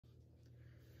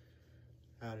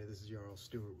Howdy, this is Jarl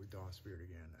Stewart with Dansk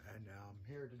again, and I'm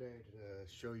here today to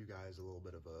show you guys a little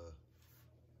bit of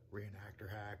a reenactor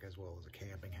hack as well as a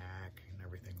camping hack and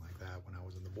everything like that. When I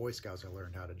was in the Boy Scouts, I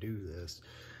learned how to do this,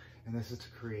 and this is to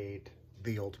create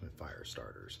the ultimate fire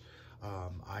starters.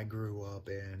 I grew up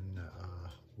in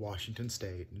Washington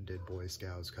State and did Boy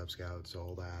Scouts, Cub Scouts,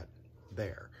 all that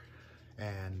there.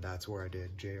 And that's where I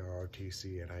did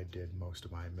JROTC, and I did most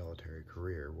of my military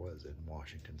career was in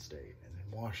Washington State. And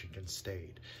in Washington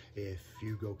State, if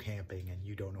you go camping and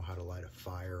you don't know how to light a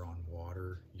fire on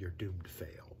water, you're doomed to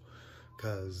fail,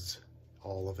 because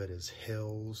all of it is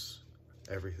hills,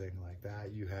 everything like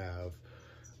that. You have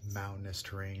mountainous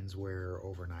terrains where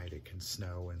overnight it can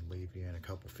snow and leave you in a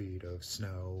couple feet of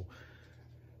snow,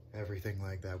 everything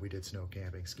like that. We did snow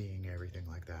camping, skiing, everything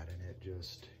like that, and it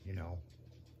just, you know,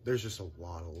 there's just a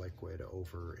lot of liquid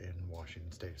over in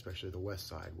Washington State, especially the west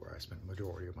side where I spent the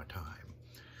majority of my time.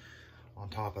 On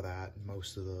top of that,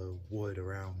 most of the wood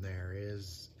around there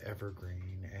is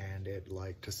evergreen, and it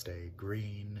liked to stay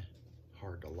green,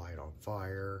 hard to light on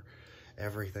fire,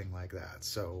 everything like that.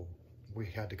 So we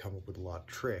had to come up with a lot of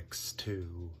tricks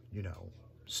to, you know,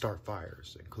 start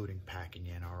fires, including packing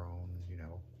in our own, you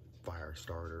know, fire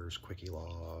starters, quickie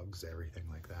logs, everything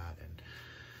like that. And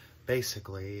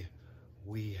basically,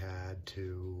 we had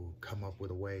to come up with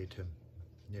a way to,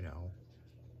 you know,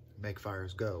 make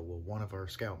fires go. Well, one of our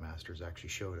scoutmasters actually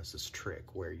showed us this trick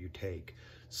where you take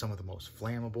some of the most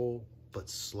flammable but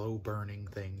slow burning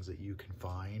things that you can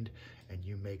find, and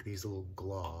you make these little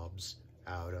globs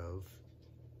out of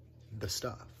the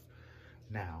stuff.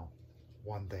 Now,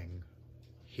 one thing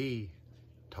he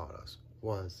taught us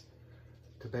was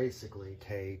to basically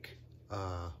take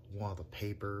one of the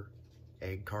paper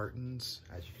egg cartons,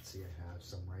 as you can see I have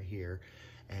some right here,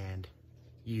 and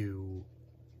you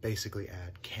basically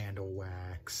add candle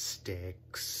wax,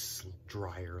 sticks,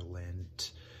 dryer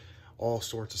lint, all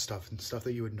sorts of stuff, and stuff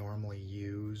that you would normally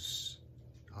use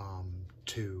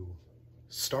to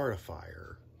start a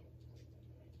fire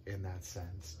in that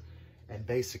sense. And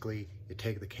basically you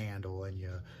take the candle and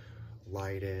you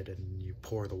light it and you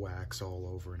pour the wax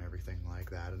all over and everything like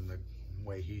that. And the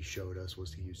way he showed us was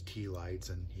to use tea lights,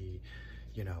 and he,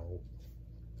 you know,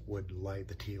 would light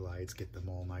the tea lights, get them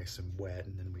all nice and wet,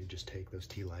 and then we just take those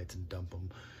tea lights and dump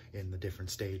them in the different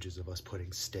stages of us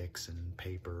putting sticks and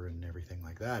paper and everything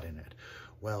like that in it.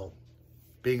 Well,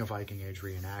 being a Viking Age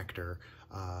reenactor,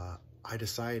 I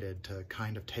decided to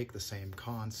kind of take the same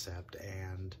concept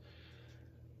and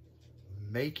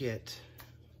make it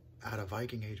out of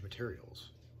Viking Age materials,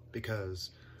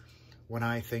 because when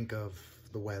I think of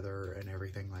the weather and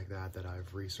everything like that that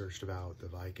I've researched about the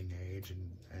Viking Age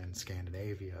and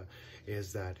Scandinavia,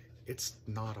 is that it's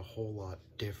not a whole lot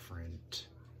different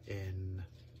in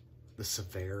the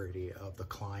severity of the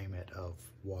climate of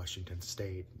Washington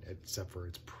State, except for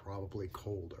it's probably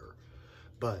colder,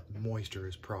 but moisture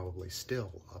is probably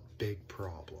still a big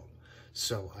problem.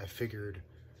 So I figured,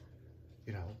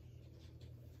 you know,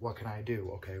 what can I do?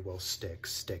 Okay, well,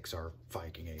 sticks are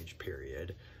Viking Age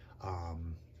period.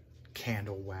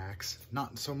 Candle wax,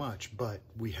 not so much, but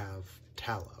we have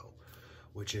tallow,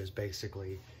 which is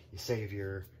basically you save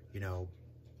your, you know,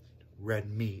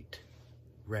 red meat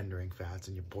rendering fats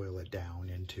and you boil it down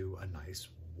into a nice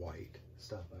white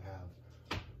stuff. I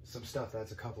have some stuff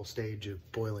that's a couple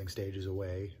boiling stages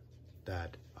away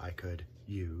that I could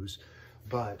use,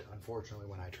 but unfortunately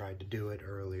when I tried to do it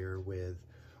earlier with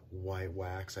white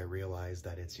wax, I realized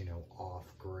that it's, you know, off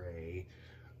gray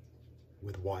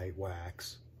with white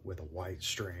wax, with a white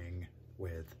string,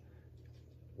 with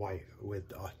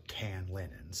a tan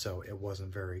linen, so it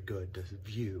wasn't very good to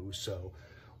view. So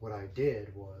what I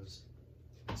did was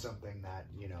something that,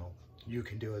 you know, you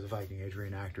can do as a Viking Age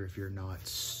reenactor if you're not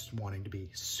wanting to be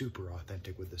super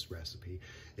authentic with this recipe,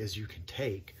 is you can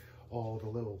take all the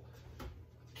little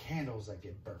candles that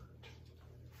get burnt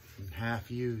and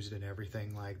half used and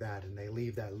everything like that, and they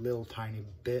leave that little tiny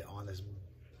bit on this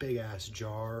big ass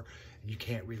jar, and you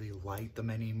can't really light them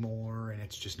anymore, and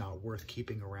it's just not worth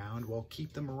keeping around. Well,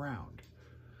 keep them around,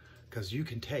 because you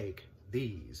can take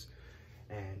these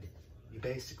and you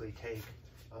basically take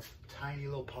a tiny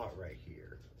little pot right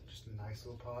here, just a nice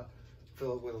little pot,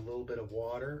 fill it with a little bit of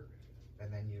water,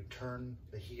 and then you turn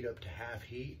the heat up to half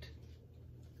heat,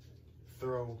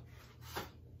 throw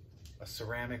a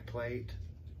ceramic plate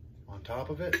on top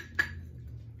of it,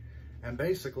 and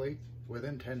basically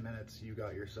within 10 minutes, you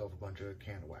got yourself a bunch of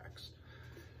candle wax.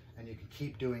 And you can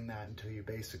keep doing that until you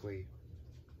basically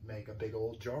make a big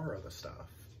old jar of the stuff.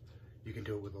 You can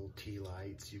do it with little tea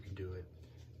lights. You can do it,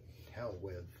 hell,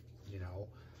 with, you know,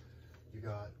 you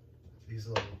got these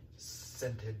little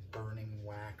scented burning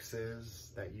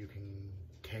waxes that you can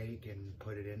take and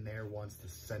put it in there. Once the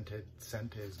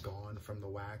scent is gone from the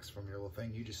wax from your little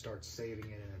thing, you just start saving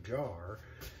it in a jar,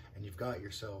 and you've got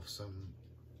yourself some,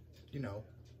 you know,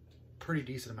 pretty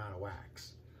decent amount of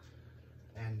wax.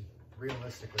 And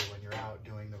realistically, when you're out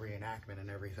doing the reenactment and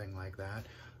everything like that,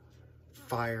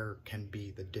 fire can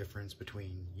be the difference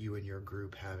between you and your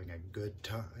group having a good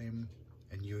time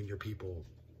and you and your people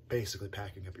basically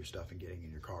packing up your stuff and getting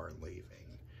in your car and leaving,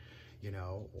 you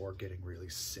know, or getting really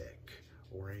sick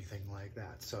or anything like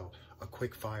that. So a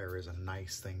quick fire is a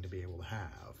nice thing to be able to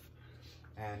have.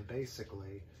 And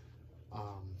basically,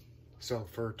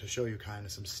 to show you kind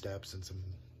of some steps and some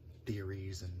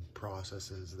theories and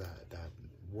processes that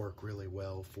work really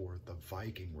well for the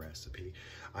Viking recipe,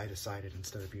 I decided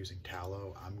instead of using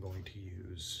tallow, I'm going to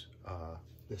use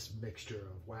this mixture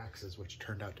of waxes, which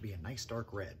turned out to be a nice dark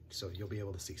red, so you'll be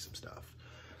able to see some stuff.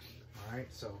 All right,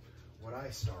 so what I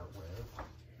start with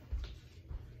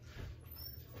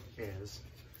is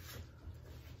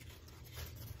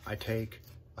I take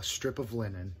a strip of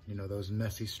linen, you know, those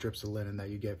messy strips of linen that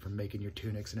you get from making your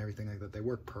tunics and everything like that. They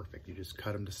work perfect. You just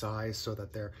cut them to size so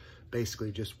that they're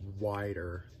basically just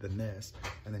wider than this.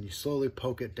 And then you slowly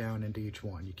poke it down into each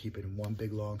one. You keep it in one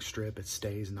big long strip. It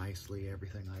stays nicely,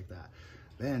 everything like that.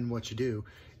 Then what you do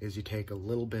is you take a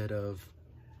little bit of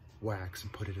wax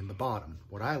and put it in the bottom.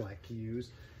 What I like to use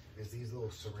is these little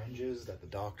syringes that the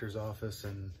doctor's office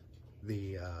and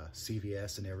the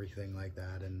CVS and everything like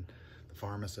that and the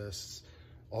pharmacists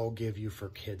all give you for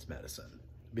kids medicine,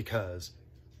 because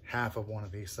half of one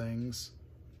of these things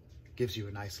gives you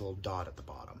a nice little dot at the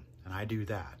bottom. And I do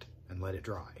that and let it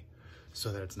dry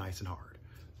so that it's nice and hard.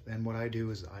 Then what I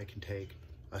do is I can take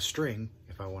a string,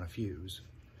 if I want to fuse,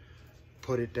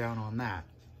 put it down on that,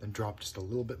 then drop just a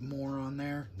little bit more on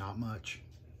there, not much.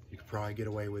 You could probably get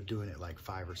away with doing it like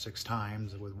 5 or 6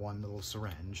 times with one little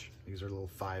syringe. These are little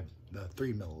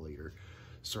 3 milliliter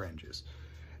syringes.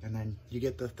 And then you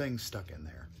get the thing stuck in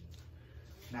there.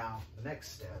 Now, the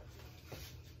next step,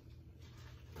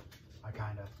 I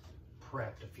kind of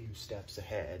prepped a few steps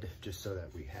ahead just so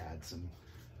that we had some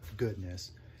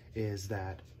goodness, is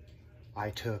that I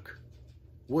took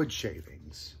wood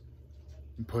shavings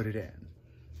and put it in.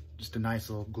 Just a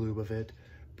nice little globe of it,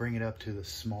 bring it up to the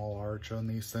small arch on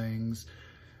these things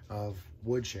of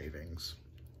wood shavings,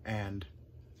 and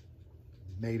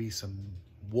maybe some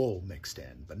wool mixed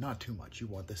in, but not too much. You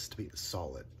want this to be the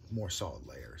solid, more solid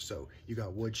layer. So you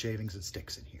got wood shavings and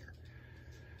sticks in here.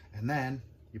 And then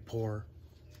you pour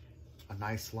a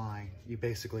nice line. You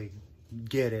basically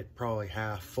get it probably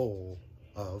half full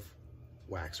of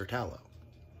wax or tallow.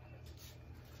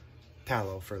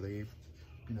 Tallow for the, you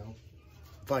know,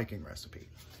 Viking recipe.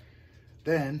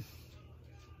 Then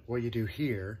what you do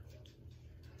here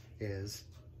is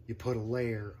you put a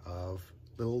layer of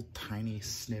little tiny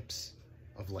snips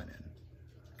of linen.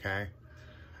 Okay,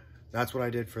 that's what I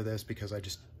did for this, because I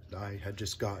had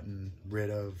just gotten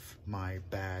rid of my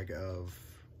bag of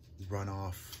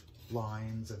runoff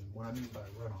lines. And what I mean by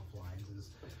runoff lines is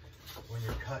when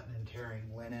you're cutting and tearing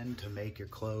linen to make your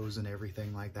clothes and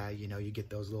everything like that, you know, you get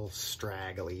those little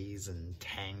stragglies and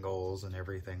tangles and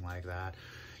everything like that.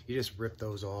 You just rip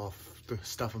those off,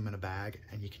 stuff them in a bag,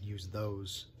 and you can use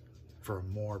those for a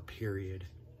more period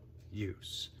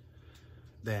use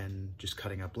than just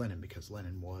cutting up linen, because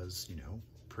linen was, you know,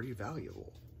 pretty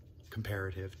valuable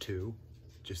comparative to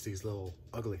just these little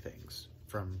ugly things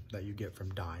that you get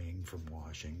from dyeing, from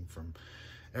washing, from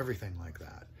everything like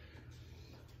that.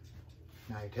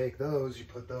 Now you take those, you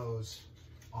put those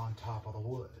on top of the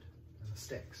wood and the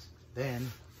sticks. Then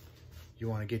you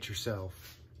want to get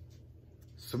yourself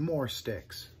some more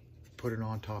sticks, put it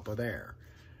on top of there.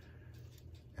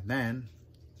 And then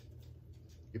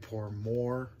you pour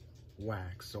more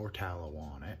wax or tallow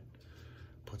on it,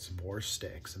 put some more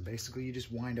sticks, and basically you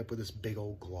just wind up with this big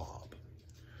old glob.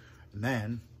 And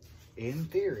then, in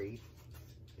theory,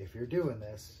 if you're doing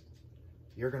this,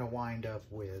 you're gonna wind up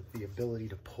with the ability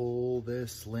to pull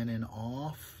this linen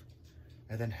off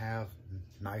and then have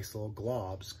nice little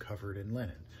globs covered in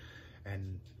linen.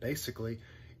 And basically,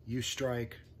 you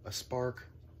strike a spark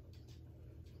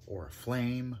or a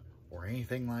flame or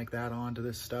anything like that onto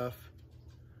this stuff,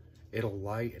 it'll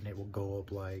light and it will go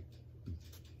up like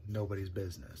nobody's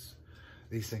business.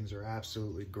 These things are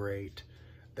absolutely great.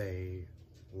 They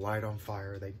light on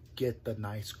fire. They get the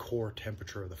nice core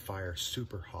temperature of the fire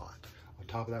super hot. On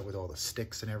top of that, with all the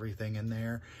sticks and everything in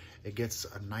there, it gets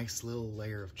a nice little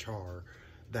layer of char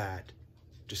that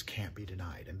just can't be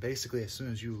denied. And basically, as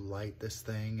soon as you light this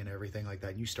thing and everything like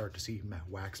that, and you start to see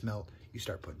wax melt, you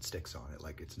start putting sticks on it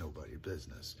like it's nobody's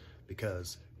business,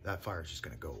 because that fire is just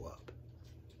gonna go up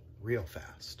real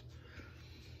fast.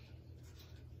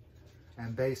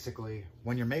 And basically,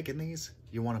 when you're making these,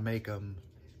 you want to make them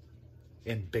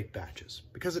in big batches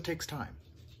because it takes time.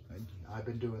 I've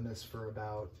been doing this for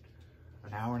about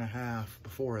an hour and a half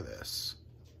before this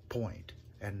point,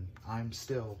 and I'm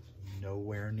still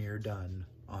nowhere near done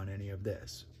on any of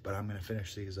this. But I'm going to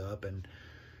finish these up and,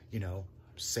 you know,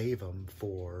 save them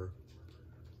for,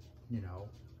 you know,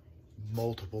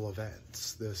 multiple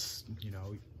events. This, you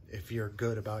know, if you're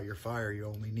good about your fire, you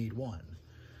only need one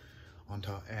on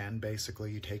top. And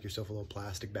basically you take yourself a little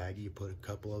plastic baggie, you put a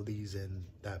couple of these in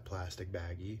that plastic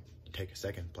baggie, you take a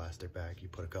second plastic bag, you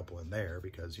put a couple in there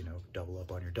because, you know, double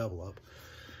up on your double up.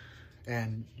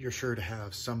 And you're sure to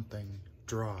have something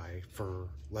dry for,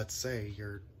 let's say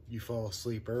you fall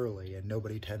asleep early and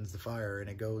nobody tends the fire and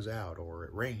it goes out, or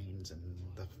it rains and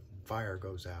the fire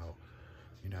goes out,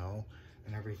 you know,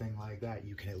 and everything like that.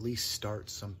 You can at least start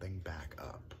something back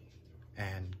up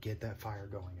and get that fire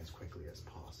going as quickly as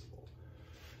possible.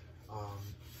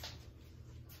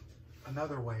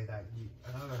 Another thing that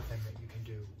you can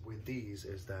do with these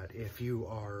is that if you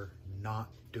are not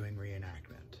doing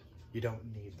reenactment, you don't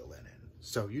need the linen.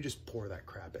 So you just pour that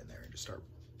crap in there and just start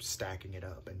stacking it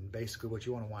up. And basically what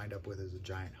you want to wind up with is a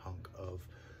giant hunk of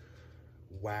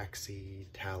waxy,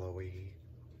 tallowy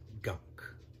gunk.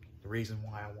 The reason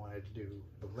why I wanted to do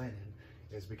the linen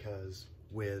is because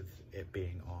with it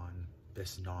being on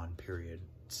this non-period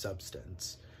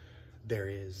substance, there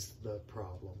is the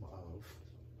problem of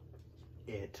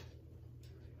it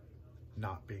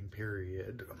not being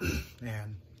period,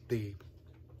 and the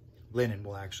linen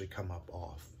will actually come up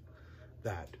off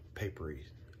that papery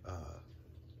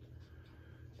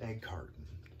egg carton.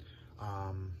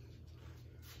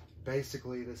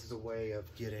 Basically, this is a way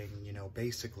of getting, you know,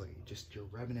 basically just your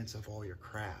remnants of all your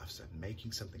crafts and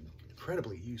making something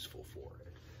incredibly useful for it.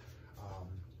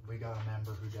 We got a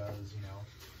member who does, you know,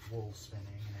 wool spinning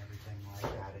and everything like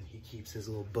that, and he keeps his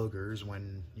little boogers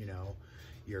when, you know,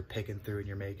 you're picking through and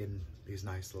you're making these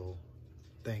nice little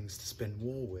things to spin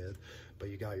wool with, but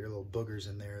you got your little boogers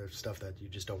in there, stuff that you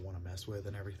just don't want to mess with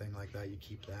and everything like that. You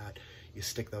keep that, you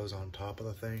stick those on top of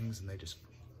the things, and they just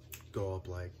go up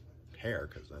like hair,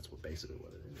 because that's basically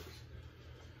what it is.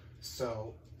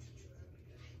 So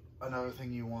another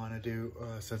thing you want to do,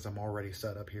 since I'm already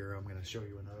set up here, I'm going to show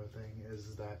you another thing,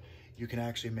 is that you can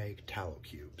actually make tallow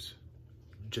cubes,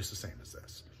 just the same as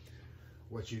this.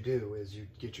 What you do is you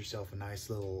get yourself a nice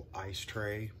little ice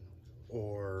tray,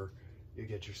 or you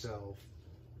get yourself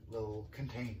little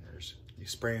containers. You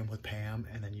spray them with Pam,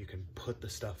 and then you can put the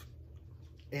stuff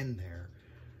in there,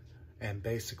 and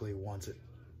basically once it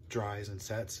dries and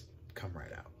sets, come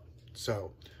right out.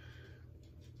 So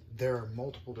there are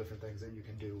multiple different things that you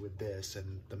can do with this,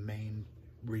 and the main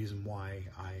reason why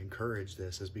I encourage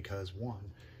this is because, one,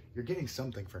 you're getting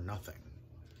something for nothing,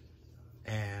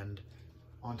 and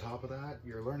on top of that,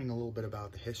 you're learning a little bit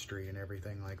about the history and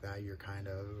everything like that. You're kind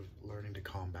of learning to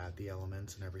combat the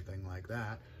elements and everything like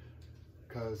that,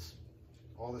 because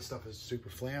all this stuff is super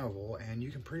flammable, and you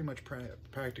can pretty much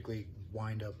practically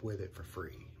wind up with it for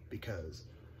free. Because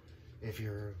if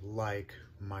you're like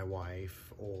my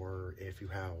wife, or if you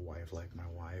have a wife like my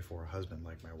wife, or a husband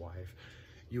like my wife,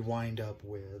 you wind up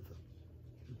with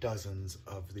dozens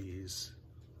of these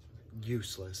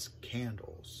useless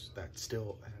candles that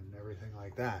still, and everything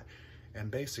like that.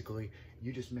 And basically,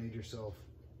 you just made yourself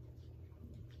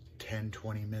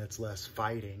 10-20 minutes less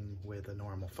fighting with a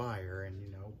normal fire, and, you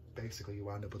know, basically you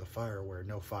wound up with a fire where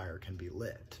no fire can be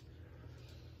lit.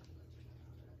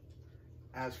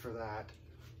 As for that,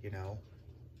 you know,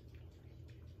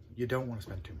 you don't want to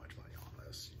spend too much money on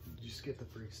this. You just get the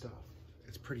free stuff.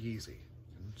 It's pretty easy.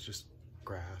 It's just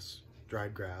grass,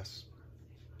 dried grass,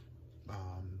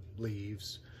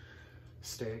 leaves,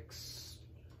 sticks,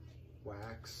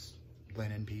 wax,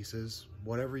 linen pieces,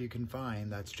 whatever you can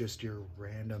find that's just your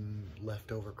random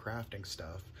leftover crafting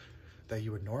stuff that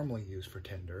you would normally use for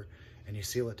tinder, and you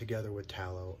seal it together with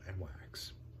tallow and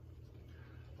wax.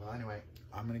 Well, anyway,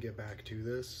 I'm gonna get back to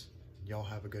this. Y'all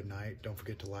have a good night. Don't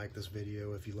forget to like this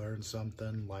video if you learned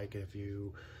something. Like it if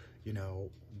you know,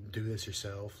 do this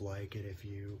yourself. Like it if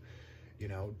you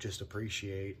know, just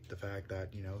appreciate the fact that,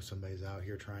 you know, somebody's out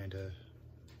here trying to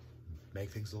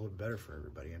make things a little bit better for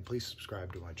everybody. And please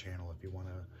subscribe to my channel if you want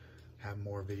to have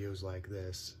more videos like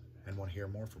this and want to hear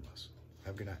more from us.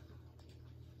 Have a good night.